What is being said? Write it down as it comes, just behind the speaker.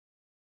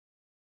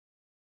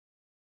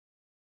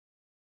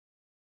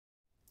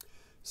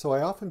So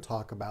I often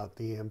talk about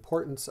the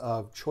importance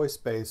of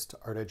choice-based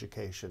art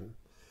education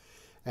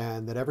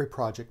and that every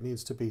project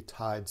needs to be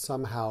tied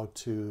somehow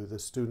to the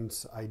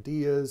students'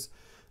 ideas,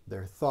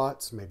 their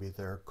thoughts, maybe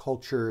their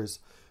cultures,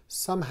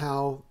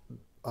 somehow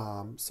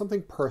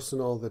something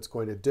personal that's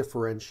going to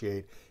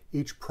differentiate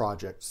each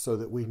project so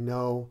that we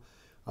know,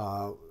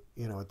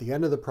 at the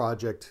end of the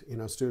project,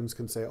 students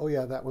can say, oh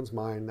yeah, that one's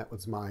mine, that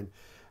one's mine,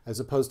 as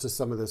opposed to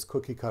some of this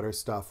cookie cutter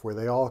stuff where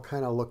they all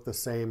kind of look the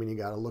same and you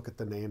got to look at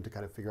the name to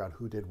kind of figure out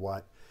who did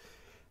what.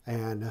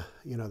 And,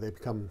 they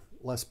become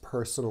less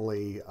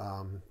personally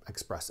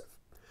expressive.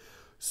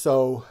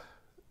 So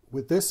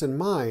with this in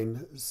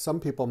mind, some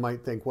people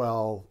might think,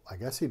 well, I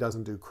guess he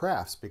doesn't do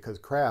crafts because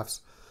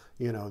crafts,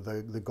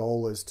 the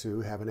goal is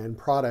to have an end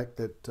product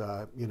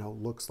that,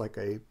 looks like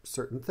a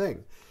certain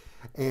thing.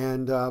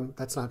 And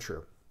that's not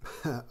true.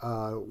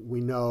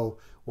 We know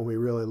when we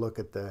really look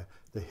at the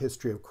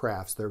history of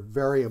crafts, they're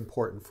very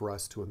important for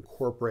us to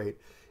incorporate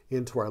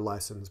into our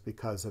lessons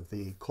because of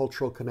the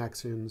cultural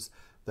connections,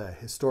 the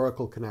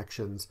historical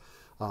connections,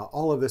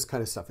 all of this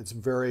kind of stuff. It's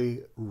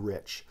very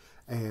rich,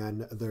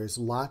 and there's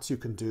lots you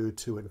can do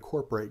to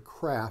incorporate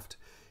craft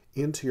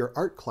into your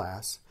art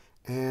class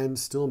and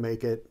still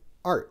make it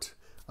art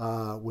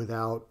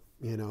without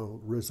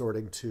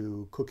resorting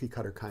to cookie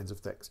cutter kinds of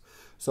things.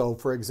 So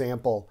for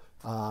example,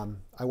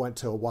 I went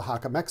to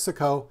Oaxaca,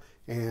 Mexico,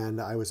 and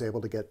I was able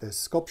to get this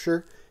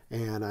sculpture,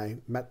 and I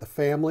met the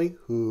family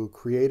who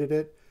created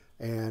it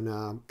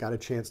and got a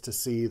chance to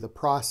see the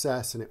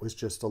process, and it was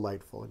just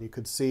delightful. And you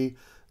could see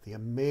the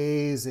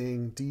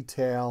amazing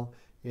detail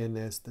in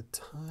this, the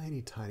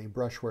tiny, tiny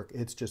brushwork.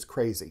 It's just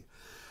crazy.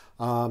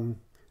 And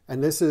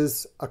this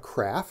is a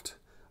craft,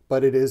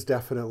 but it is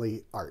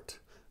definitely art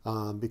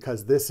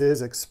because this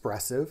is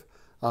expressive.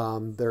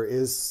 There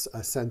is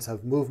a sense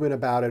of movement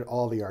about it.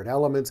 All the art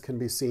elements can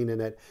be seen in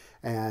it.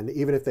 And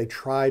even if they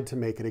tried to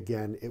make it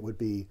again, it would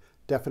be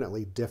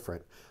definitely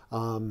different.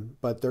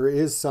 But there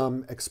is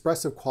some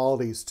expressive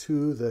qualities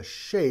to the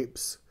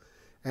shapes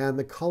and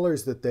the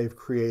colors that they've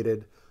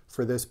created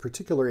for this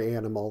particular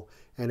animal.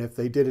 And if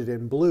they did it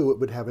in blue, it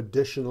would have a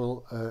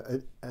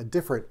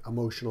different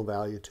emotional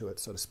value to it,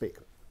 so to speak.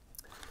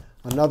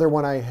 Another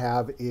one I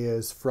have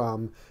is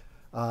from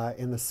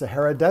in the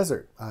Sahara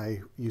Desert.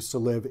 I used to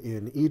live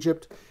in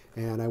Egypt,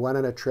 and I went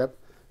on a trip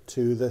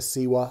to the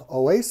Siwa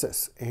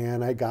Oasis,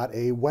 and I got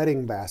a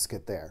wedding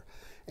basket there.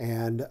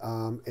 And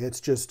it's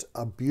just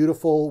a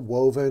beautiful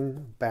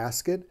woven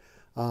basket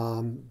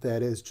that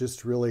is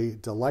just really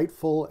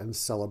delightful and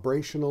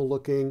celebrational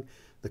looking.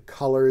 The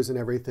colors and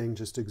everything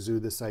just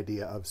exude this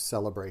idea of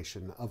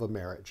celebration of a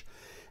marriage.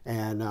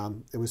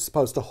 And it was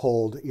supposed to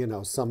hold,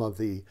 some of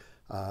the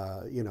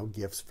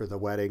gifts for the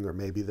wedding, or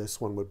maybe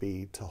this one would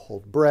be to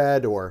hold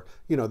bread, or,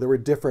 there were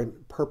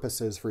different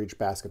purposes for each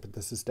basket, but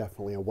this is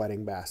definitely a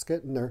wedding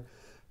basket, and they're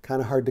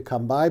kind of hard to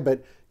come by,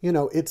 but,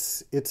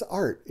 it's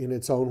art in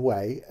its own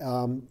way.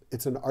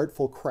 It's an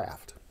artful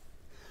craft.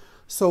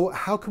 So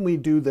how can we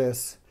do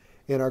this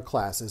in our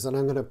classes? And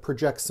I'm going to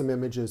project some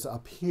images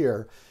up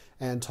here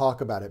and talk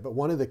about it. But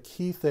one of the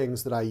key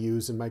things that I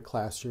use in my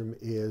classroom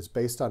is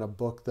based on a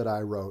book that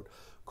I wrote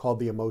called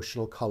The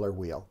Emotional Color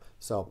Wheel.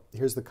 So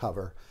here's the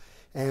cover.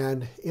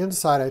 And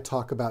inside I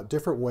talk about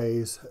different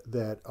ways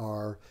that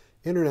are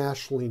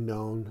internationally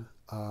known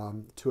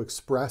to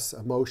express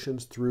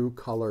emotions through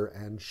color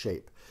and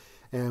shape.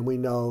 And we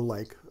know,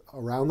 like,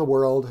 around the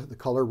world, the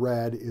color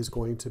red is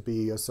going to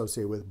be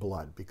associated with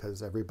blood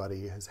because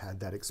everybody has had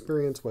that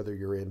experience, whether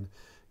you're in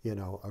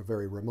a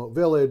very remote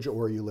village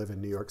or you live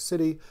in New York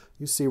City.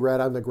 You see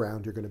red on the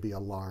ground, you're going to be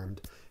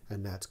alarmed,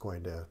 and that's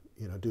going to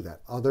do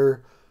that.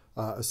 Other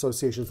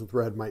associations with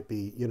red might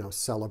be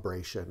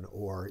celebration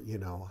or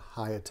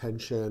high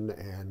attention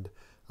and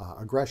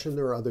aggression.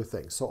 There are other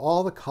things. So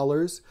all the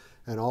colors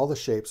and all the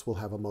shapes will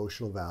have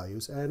emotional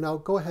values, and I'll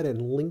go ahead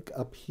and link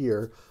up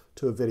here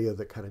to a video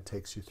that kind of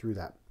takes you through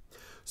that.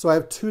 So I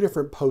have two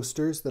different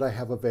posters that I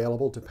have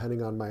available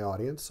depending on my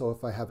audience. So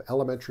if I have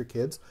elementary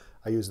kids,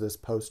 I use this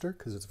poster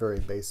because it's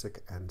very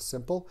basic and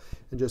simple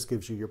and just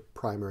gives you your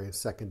primary and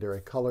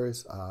secondary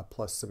colors,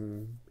 plus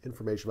some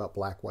information about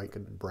black, white,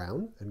 and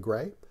brown and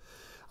gray.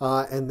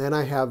 And then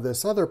I have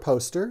this other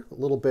poster, a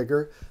little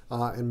bigger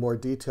and more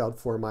detailed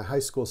for my high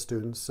school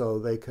students, so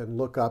they can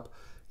look up,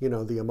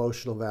 the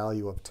emotional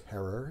value of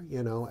terror,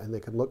 and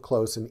they can look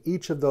close. And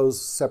each of those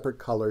separate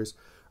colors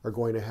are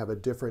going to have a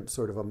different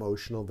sort of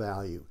emotional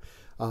value.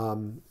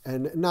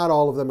 And not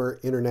all of them are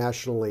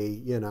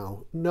internationally,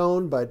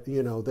 known, but,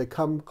 they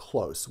come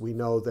close. We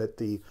know that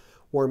the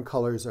warm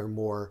colors are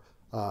more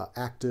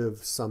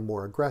active, some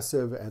more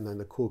aggressive, and then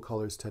the cool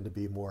colors tend to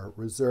be more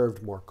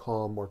reserved, more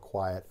calm, more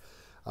quiet.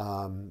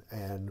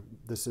 And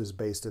this is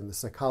based in the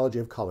psychology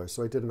of color.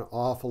 So I did an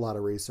awful lot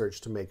of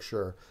research to make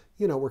sure,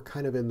 we're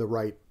kind of in the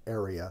right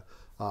area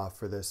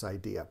for this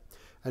idea.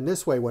 And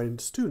this way, when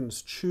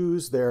students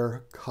choose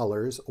their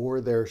colors or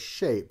their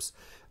shapes,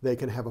 they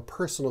can have a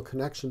personal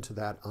connection to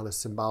that on a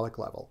symbolic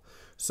level.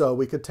 So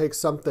we could take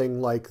something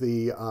like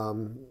the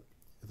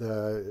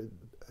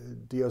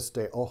Dios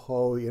de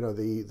Ojo,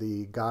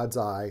 the God's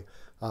Eye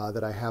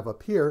that I have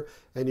up here,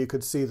 and you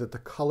could see that the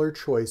color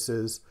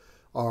choices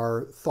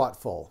are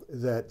thoughtful,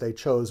 that they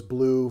chose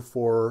blue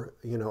for,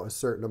 a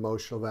certain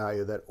emotional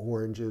value, that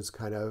oranges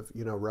kind of,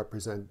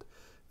 represent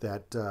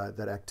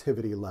that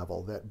activity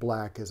level, that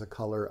black is a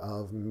color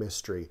of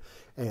mystery,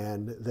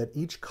 and that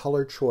each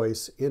color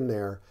choice in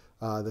there,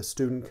 the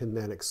student can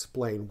then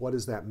explain, what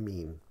does that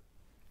mean?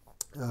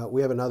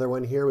 We have another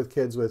one here with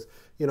kids with,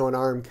 an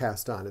arm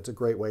cast on. It's a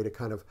great way to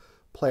kind of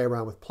play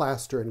around with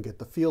plaster and get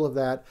the feel of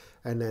that,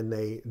 and then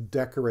they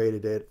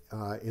decorated it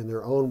in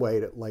their own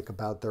way, like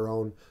about their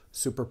own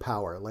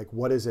superpower. Like,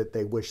 what is it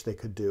they wish they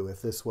could do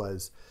if this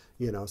was,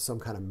 some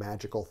kind of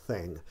magical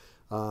thing?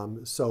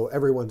 So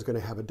everyone's going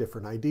to have a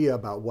different idea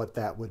about what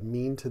that would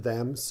mean to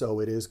them, so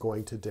it is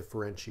going to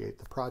differentiate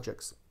the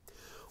projects.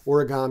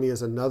 Origami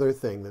is another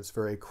thing that's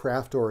very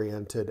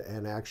craft-oriented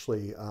and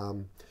actually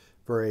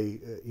very,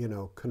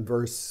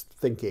 converse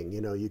thinking.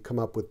 You come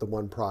up with the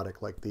one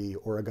product, like the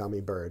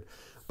origami bird.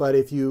 But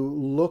if you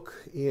look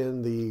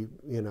in the,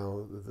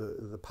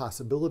 the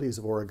possibilities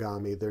of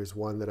origami, there's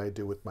one that I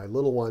do with my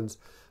little ones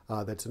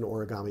that's an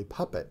origami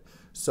puppet.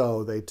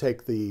 So they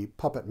take the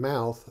puppet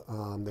mouth,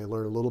 they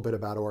learn a little bit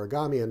about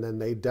origami, and then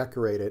they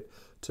decorate it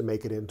to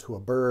make it into a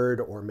bird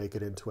or make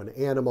it into an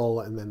animal,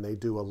 and then they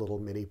do a little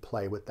mini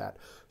play with that.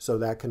 So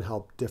that can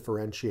help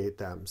differentiate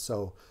them.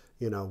 So,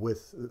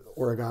 with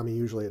origami,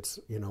 usually it's,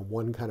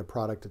 one kind of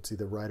product, it's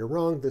either right or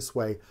wrong. This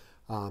way,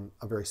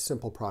 a very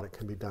simple product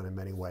can be done in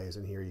many ways.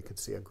 And here you can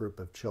see a group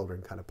of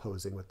children kind of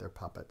posing with their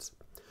puppets.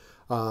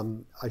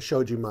 I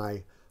showed you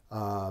my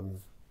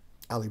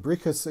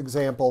Alibricus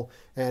example,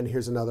 and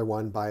here's another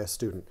one by a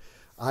student.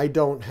 I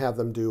don't have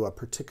them do a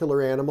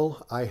particular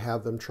animal. I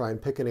have them try and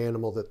pick an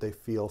animal that they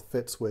feel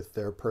fits with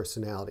their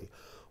personality.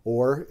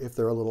 Or if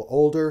they're a little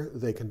older,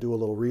 they can do a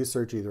little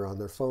research either on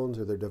their phones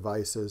or their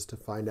devices to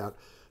find out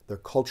their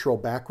cultural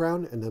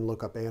background, and then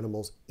look up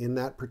animals in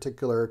that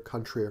particular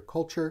country or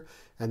culture,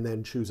 and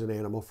then choose an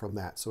animal from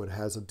that. So it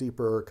has a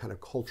deeper kind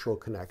of cultural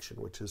connection,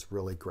 which is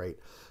really great.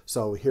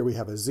 So here we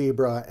have a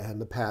zebra,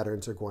 and the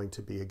patterns are going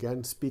to be,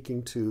 again,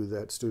 speaking to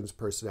that student's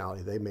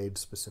personality. They made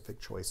specific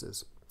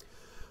choices.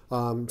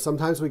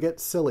 Sometimes we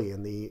get silly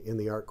in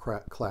the art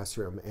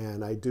classroom,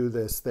 and I do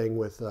this thing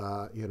with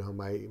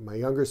my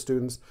younger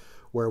students,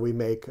 where we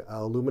make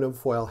aluminum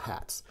foil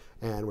hats,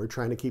 and we're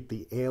trying to keep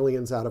the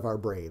aliens out of our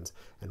brains.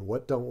 And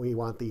what don't we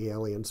want the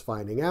aliens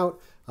finding out?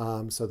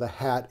 So the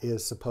hat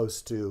is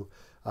supposed to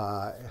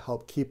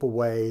help keep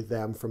away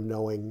them from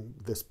knowing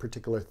this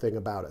particular thing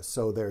about us.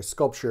 So their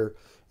sculpture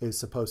is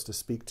supposed to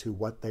speak to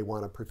what they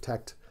want to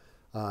protect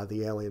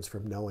the aliens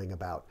from knowing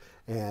about.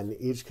 And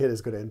each kid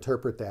is going to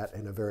interpret that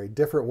in a very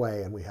different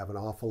way, and we have an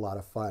awful lot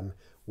of fun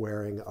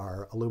wearing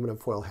our aluminum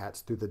foil hats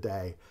through the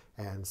day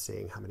and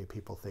seeing how many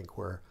people think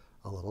we're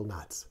a little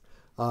nuts.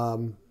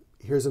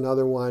 Here's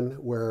another one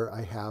where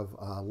I have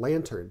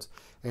lanterns,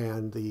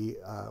 and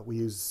we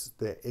use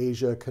the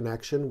Asia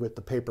connection with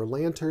the paper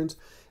lanterns,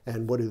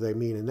 and what do they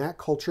mean in that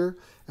culture?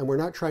 And we're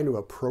not trying to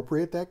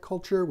appropriate that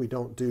culture. We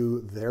don't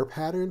do their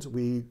patterns.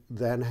 We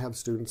then have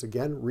students,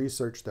 again,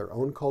 research their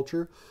own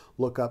culture,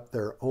 look up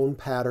their own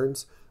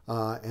patterns,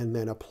 and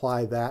then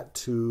apply that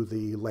to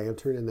the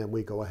lantern, and then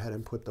we go ahead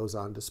and put those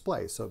on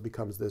display. So it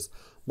becomes this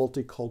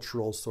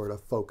multicultural sort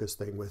of focus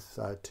thing with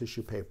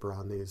tissue paper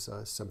on these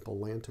simple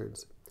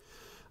lanterns.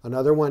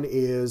 Another one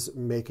is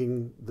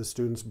making the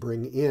students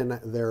bring in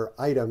their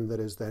item that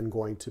is then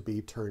going to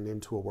be turned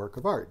into a work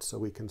of art. So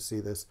we can see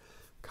this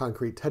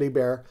concrete teddy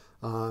bear.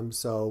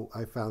 So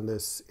I found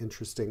this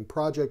interesting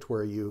project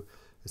where you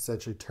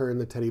essentially turn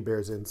the teddy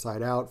bears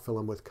inside out, fill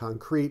them with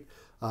concrete,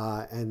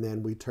 and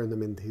then we turn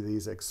them into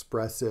these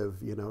expressive,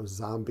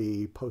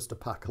 zombie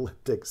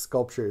post-apocalyptic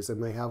sculptures,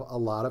 and they have a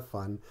lot of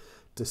fun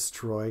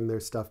destroying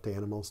their stuffed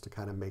animals to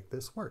kind of make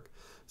this work.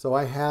 So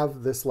I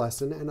have this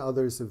lesson and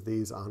others of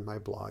these on my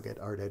blog at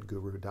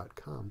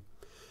artedguru.com.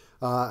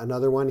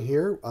 Another one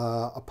here,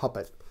 a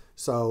puppet.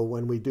 So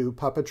when we do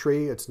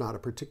puppetry, it's not a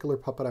particular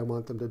puppet I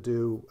want them to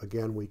do.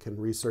 Again, we can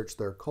research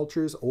their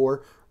cultures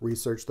or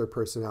research their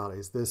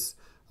personalities. This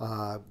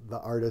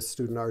the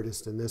student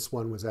artist in this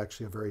one was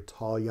actually a very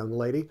tall young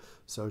lady,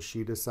 so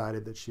she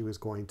decided that she was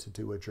going to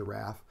do a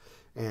giraffe.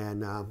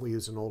 And we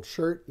used an old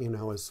shirt,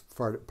 as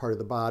part of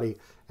the body.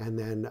 And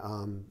then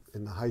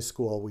in the high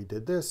school, we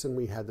did this, and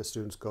we had the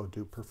students go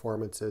do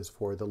performances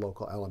for the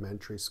local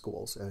elementary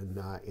schools and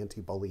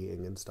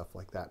anti-bullying and stuff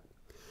like that.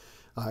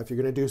 If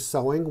you're going to do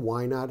sewing,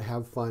 why not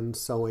have fun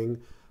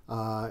sewing,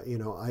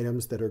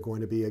 items that are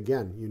going to be,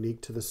 again,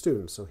 unique to the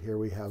students. So here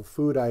we have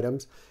food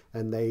items,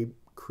 and they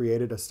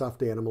created a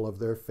stuffed animal of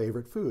their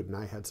favorite food, and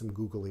I had some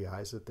googly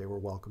eyes that they were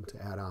welcome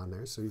to add on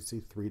there. So you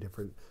see 3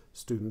 different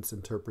students'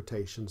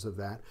 interpretations of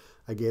that.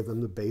 I gave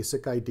them the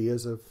basic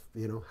ideas of,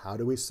 how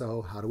do we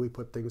sew, how do we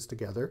put things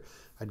together.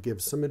 I'd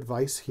give some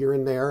advice here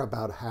and there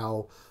about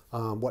how,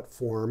 what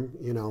form,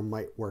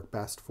 might work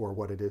best for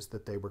what it is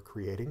that they were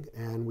creating,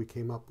 and we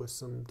came up with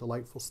some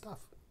delightful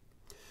stuff.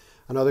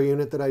 Another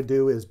unit that I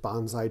do is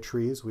bonsai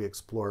trees. We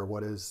explore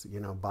what does,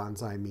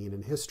 bonsai mean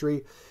in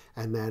history,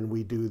 and then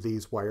we do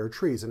these wire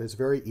trees. And it's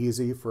very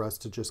easy for us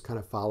to just kind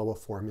of follow a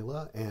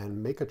formula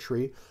and make a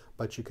tree,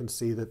 but you can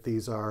see that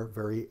these are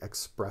very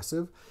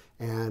expressive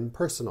and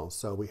personal.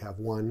 So we have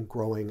one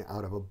growing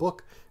out of a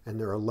book, and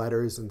there are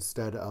letters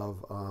instead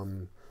of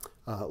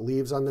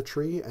leaves on the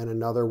tree, and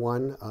another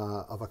one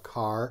of a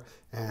car,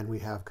 and we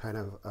have kind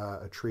of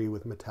a tree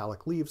with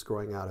metallic leaves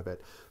growing out of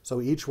it. So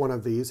each one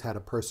of these had a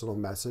personal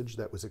message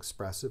that was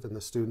expressive, and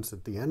the students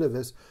at the end of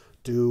this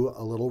do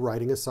a little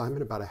writing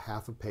assignment, about a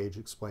half a page,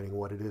 explaining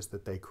what it is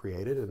that they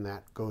created, and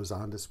that goes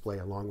on display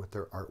along with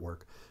their artwork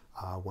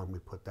when we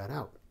put that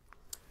out.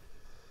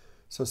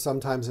 So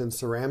sometimes in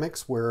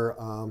ceramics, we're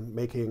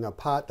making a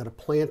pot that a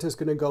plant is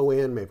going to go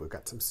in. Maybe we've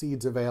got some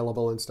seeds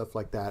available and stuff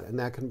like that. And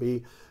that can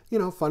be,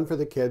 fun for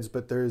the kids,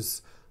 but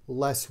there's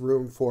less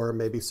room for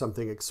maybe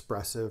something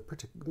expressive,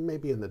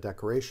 maybe in the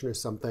decoration or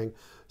something.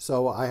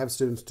 So I have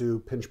students do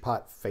pinch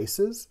pot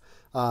faces,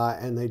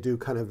 and they do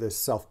kind of this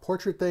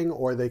self-portrait thing,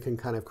 or they can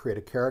kind of create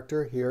a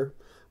character. Here,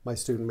 my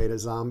student made a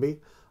zombie.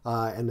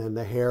 And then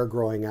the hair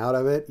growing out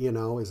of it,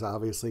 is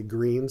obviously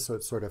green, so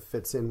it sort of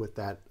fits in with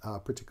that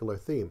particular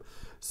theme.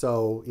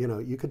 So,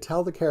 you could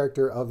tell the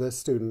character of this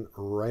student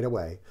right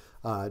away,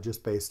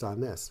 just based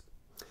on this.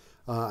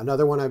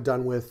 Another one I've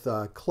done with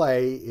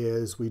clay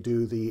is we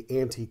do the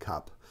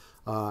anti-cup.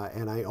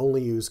 And I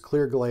only use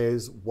clear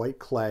glaze, white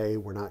clay.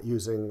 We're not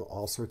using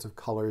all sorts of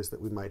colors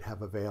that we might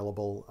have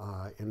available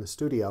in the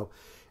studio.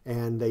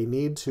 And they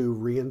need to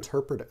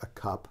reinterpret a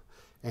cup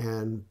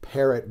and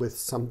pair it with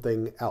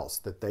something else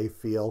that they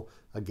feel,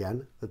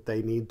 again, that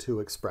they need to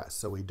express.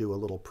 So we do a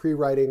little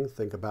pre-writing,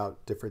 think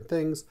about different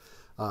things.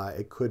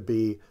 It could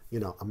be,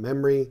 a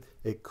memory.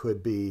 It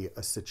could be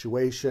a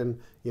situation,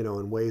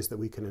 in ways that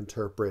we can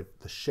interpret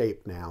the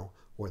shape now,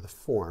 or the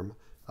form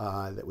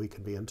that we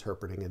can be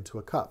interpreting into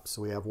a cup.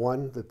 So we have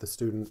one that the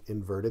student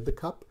inverted the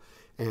cup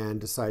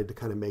and decided to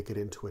kind of make it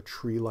into a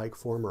tree-like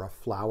form or a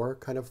flower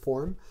kind of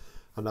form.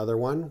 Another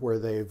one where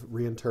they've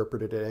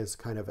reinterpreted it as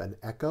kind of an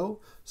echo.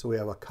 So we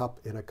have a cup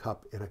in a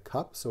cup in a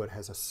cup. So it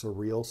has a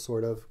surreal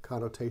sort of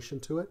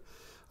connotation to it.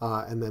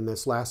 And then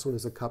this last one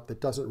is a cup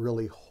that doesn't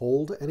really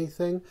hold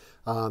anything,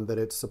 that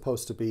it's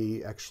supposed to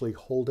be actually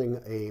holding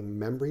a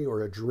memory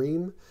or a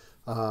dream.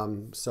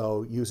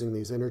 So using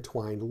these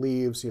intertwined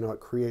leaves, it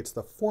creates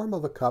the form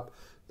of a cup,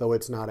 though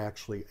it's not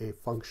actually a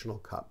functional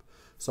cup.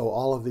 So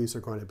all of these are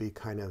going to be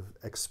kind of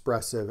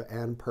expressive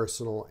and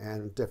personal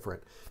and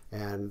different.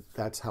 And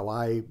that's how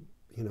I,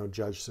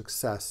 judge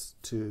success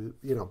to,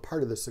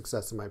 part of the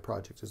success of my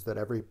project is that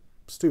every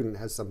student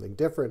has something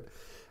different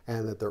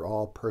and that they're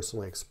all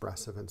personally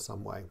expressive in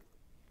some way.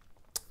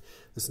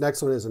 This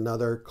next one is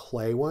another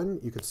clay one.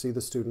 You can see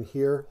the student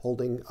here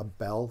holding a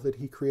bell that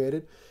he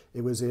created.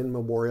 It was in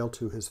memorial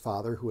to his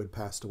father who had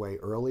passed away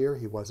earlier.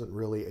 He wasn't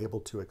really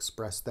able to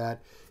express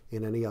that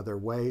in any other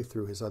way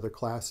through his other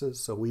classes.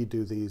 So we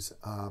do these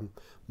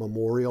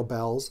memorial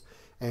bells.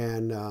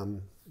 And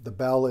the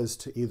bell is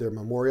to either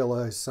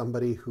memorialize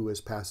somebody who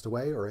has passed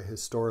away or a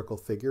historical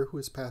figure who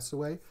has passed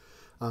away.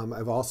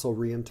 I've also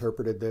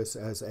reinterpreted this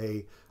as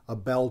a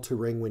bell to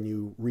ring when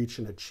you reach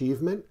an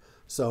achievement.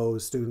 So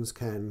students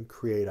can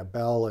create a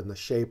bell in the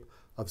shape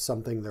of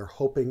something they're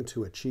hoping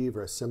to achieve,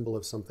 or a symbol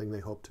of something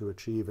they hope to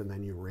achieve, and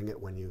then you ring it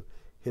when you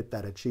hit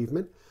that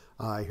achievement.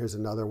 Here's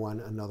another one,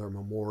 another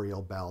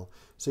memorial bell.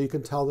 So you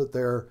can tell that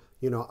they're,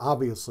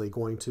 obviously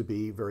going to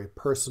be very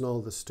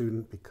personal. The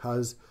student,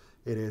 because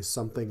it is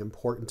something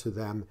important to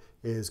them,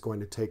 is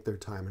going to take their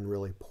time and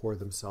really pour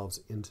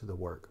themselves into the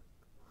work.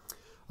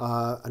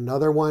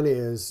 Another one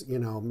is,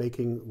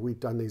 we've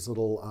done these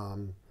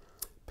little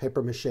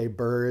paper mache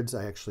birds.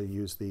 I actually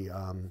use the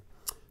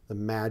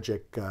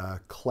magic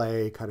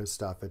clay kind of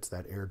stuff. It's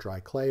that air dry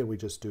clay, and we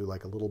just do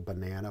like a little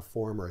banana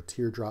form or a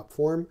teardrop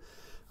form.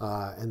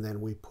 And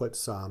then we put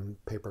some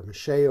paper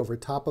mache over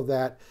top of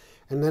that.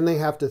 And then they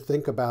have to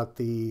think about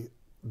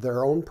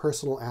their own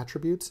personal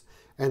attributes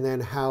and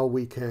then how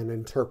we can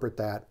interpret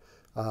that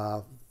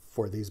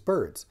for these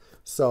birds.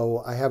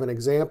 So I have an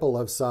example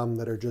of some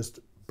that are just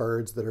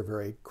birds that are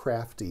very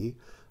crafty.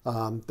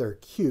 They're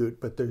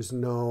cute, but there's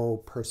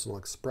no personal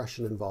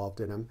expression involved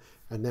in them.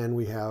 And then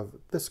we have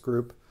this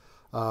group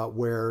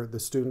where the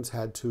students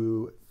had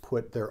to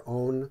put their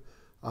own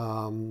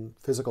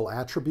physical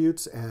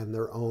attributes and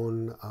their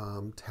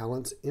own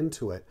talents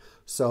into it.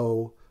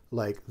 So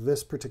like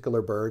this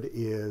particular bird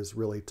is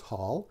really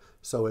tall.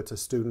 So it's a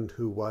student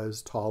who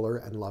was taller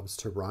and loves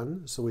to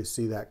run. So we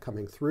see that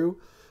coming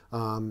through.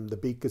 The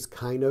beak is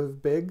kind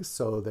of big,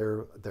 so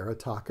they're a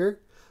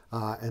talker.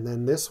 And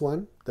then this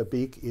one, the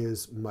beak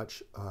is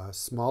much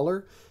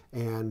smaller,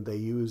 and they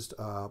used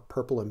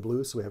purple and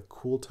blue, so we have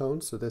cool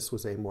tones. So this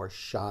was a more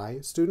shy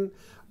student,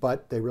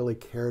 but they really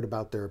cared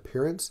about their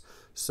appearance.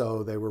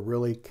 So they were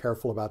really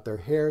careful about their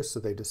hair, so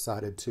they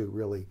decided to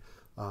really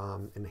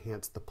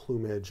enhance the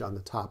plumage on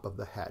the top of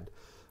the head.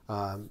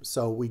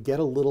 So we get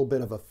a little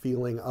bit of a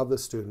feeling of the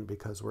student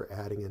because we're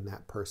adding in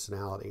that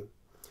personality.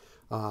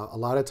 A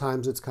lot of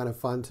times it's kind of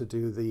fun to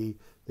do the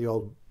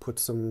old put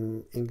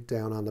some ink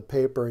down on the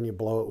paper and you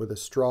blow it with a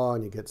straw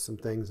and you get some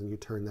things and you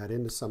turn that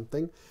into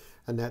something,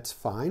 and that's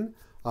fine.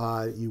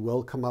 You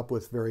will come up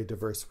with very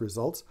diverse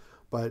results,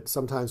 but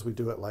sometimes we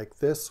do it like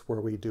this,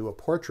 where we do a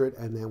portrait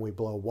and then we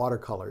blow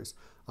watercolors.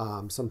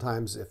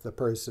 Sometimes if the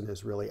person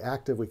is really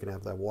active, we can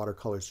have the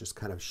watercolors just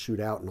kind of shoot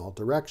out in all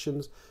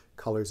directions.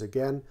 Colors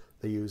again,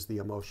 they use the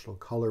emotional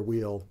color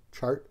wheel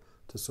chart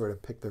to sort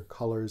of pick their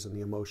colors and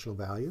the emotional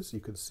values. You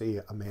can see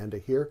Amanda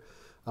here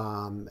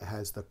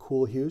has the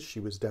cool hues. She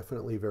was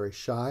definitely very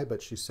shy,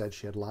 but she said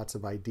she had lots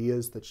of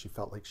ideas that she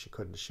felt like she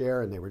couldn't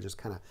share, and they were just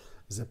kind of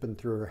zipping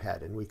through her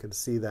head, and we could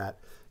see that,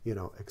 you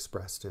know,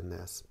 expressed in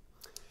this.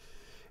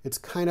 It's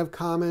kind of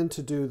common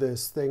to do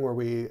this thing where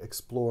we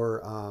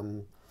explore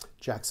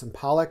Jackson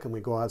Pollock and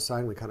we go outside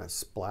and we kind of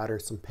splatter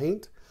some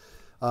paint.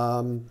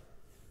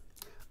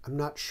 I'm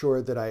not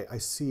sure that I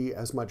see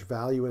as much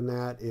value in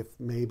that. If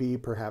maybe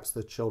perhaps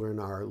the children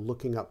are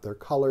looking up their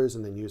colors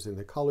and then using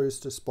the colors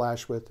to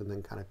splash with and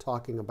then kind of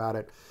talking about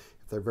it.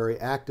 If they're very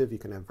active, you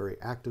can have very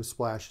active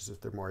splashes. If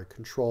they're more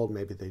controlled,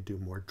 maybe they do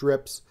more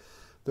drips.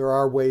 There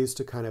are ways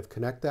to kind of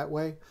connect that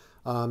way.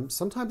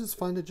 Sometimes it's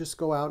fun to just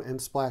go out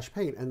and splash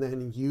paint and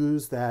then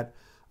use that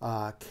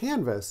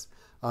canvas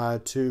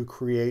to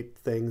create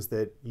things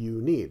that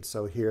you need.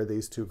 So here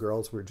these two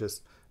girls were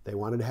just, they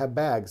wanted to have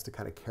bags to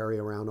kind of carry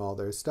around all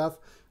their stuff.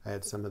 I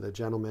had some of the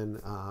gentlemen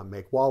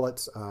make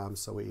wallets,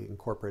 so we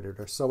incorporated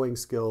our sewing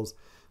skills,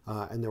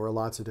 and there were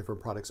lots of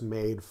different products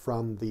made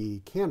from the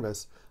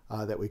canvas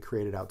that we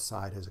created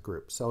outside as a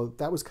group. So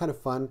that was kind of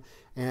fun,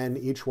 and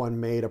each one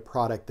made a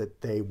product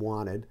that they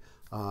wanted,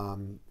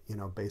 you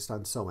know, based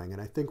on sewing.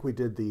 And I think we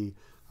did the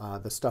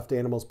stuffed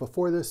animals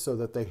before this so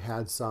that they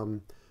had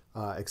some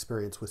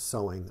experience with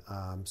sewing,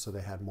 so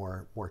they had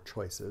more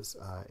choices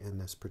in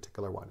this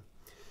particular one.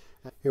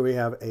 Here we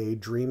have a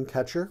dream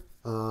catcher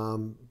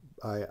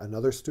by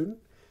another student,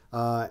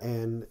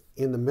 and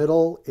in the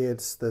middle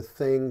it's the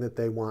thing that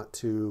they want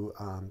to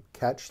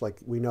catch. Like,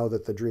 we know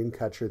that the dream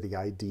catcher, the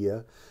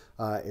idea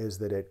is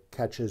that it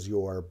catches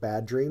your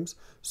bad dreams,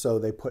 so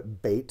they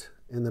put bait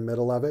in the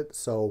middle of it.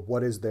 So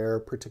what is their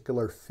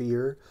particular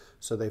fear?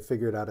 So they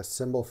figured out a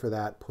symbol for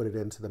that, put it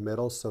into the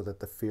middle so that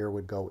the fear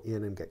would go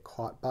in and get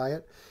caught by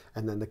it.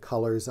 And then the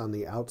colors on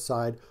the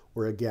outside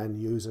were again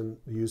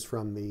used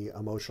from the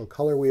emotional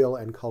color wheel,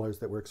 and colors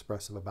that were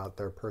expressive about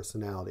their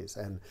personalities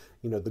and,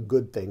 you know, the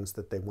good things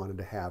that they wanted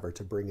to have, or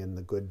to bring in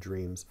the good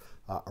dreams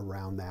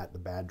around that. The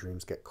bad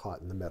dreams get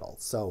caught in the middle.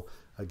 So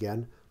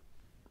again,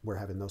 we're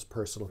having those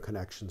personal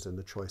connections in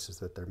the choices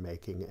that they're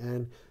making.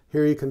 And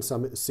here you can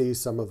see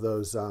some of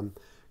those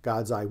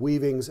God's eye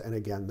weavings. And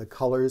again, the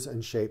colors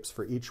and shapes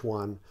for each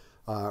one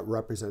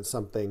represent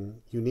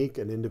something unique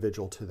and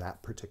individual to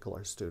that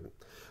particular student.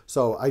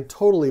 So I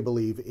totally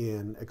believe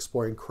in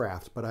exploring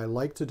craft, but I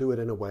like to do it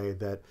in a way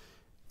that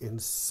in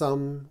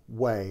some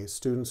way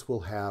students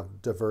will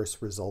have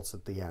diverse results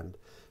at the end.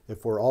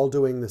 If we're all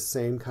doing the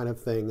same kind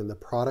of thing and the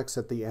products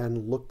at the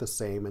end look the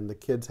same and the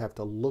kids have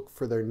to look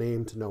for their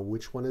name to know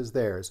which one is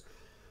theirs,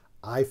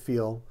 I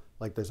feel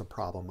like there's a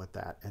problem with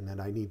that, and that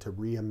I need to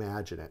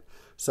reimagine it.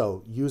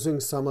 So using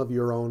some of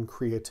your own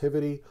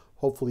creativity,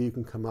 hopefully you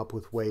can come up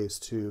with ways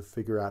to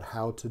figure out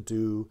how to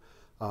do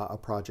a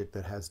project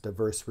that has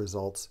diverse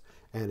results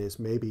and is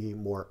maybe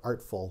more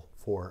artful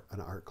for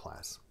an art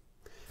class.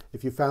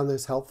 If you found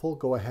this helpful,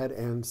 go ahead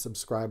and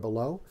subscribe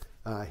below,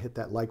 hit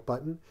that like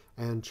button,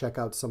 and check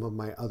out some of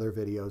my other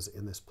videos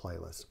in this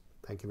playlist.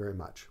 Thank you very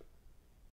much.